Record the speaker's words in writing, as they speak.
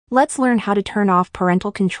Let's learn how to turn off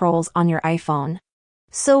parental controls on your iPhone.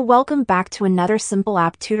 So welcome back to another simple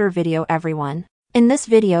app tutor video everyone. In this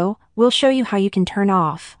video, we'll show you how you can turn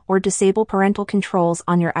off or disable parental controls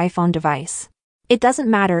on your iPhone device. It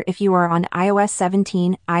doesn't matter if you are on iOS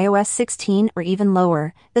 17, iOS 16 or even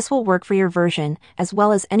lower, this will work for your version, as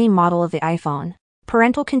well as any model of the iPhone.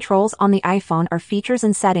 Parental controls on the iPhone are features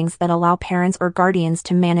and settings that allow parents or guardians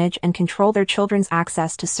to manage and control their children's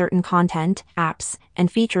access to certain content, apps, and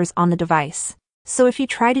features on the device. So if you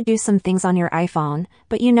try to do some things on your iPhone,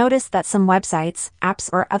 but you notice that some websites, apps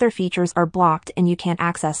or other features are blocked and you can't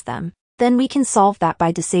access them, then we can solve that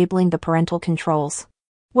by disabling the parental controls.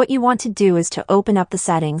 What you want to do is to open up the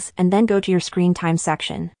settings and then go to your screen time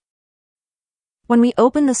section. When we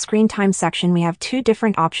open the screen time section, we have two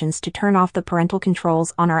different options to turn off the parental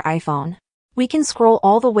controls on our iPhone. We can scroll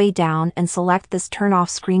all the way down and select this turn off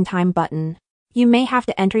screen time button. You may have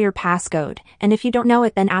to enter your passcode, and if you don't know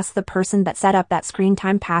it, then ask the person that set up that screen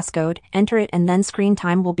time passcode, enter it, and then screen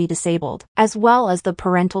time will be disabled, as well as the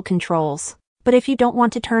parental controls. But if you don't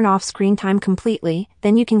want to turn off screen time completely,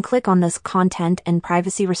 then you can click on this content and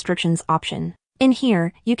privacy restrictions option. In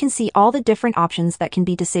here, you can see all the different options that can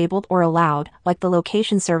be disabled or allowed, like the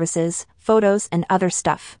location services, photos, and other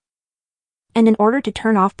stuff. And in order to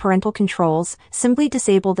turn off parental controls, simply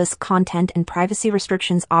disable this content and privacy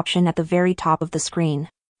restrictions option at the very top of the screen.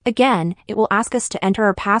 Again, it will ask us to enter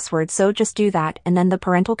our password, so just do that, and then the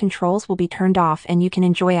parental controls will be turned off and you can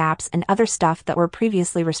enjoy apps and other stuff that were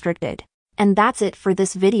previously restricted. And that's it for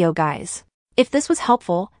this video, guys. If this was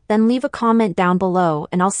helpful, then leave a comment down below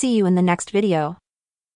and I'll see you in the next video.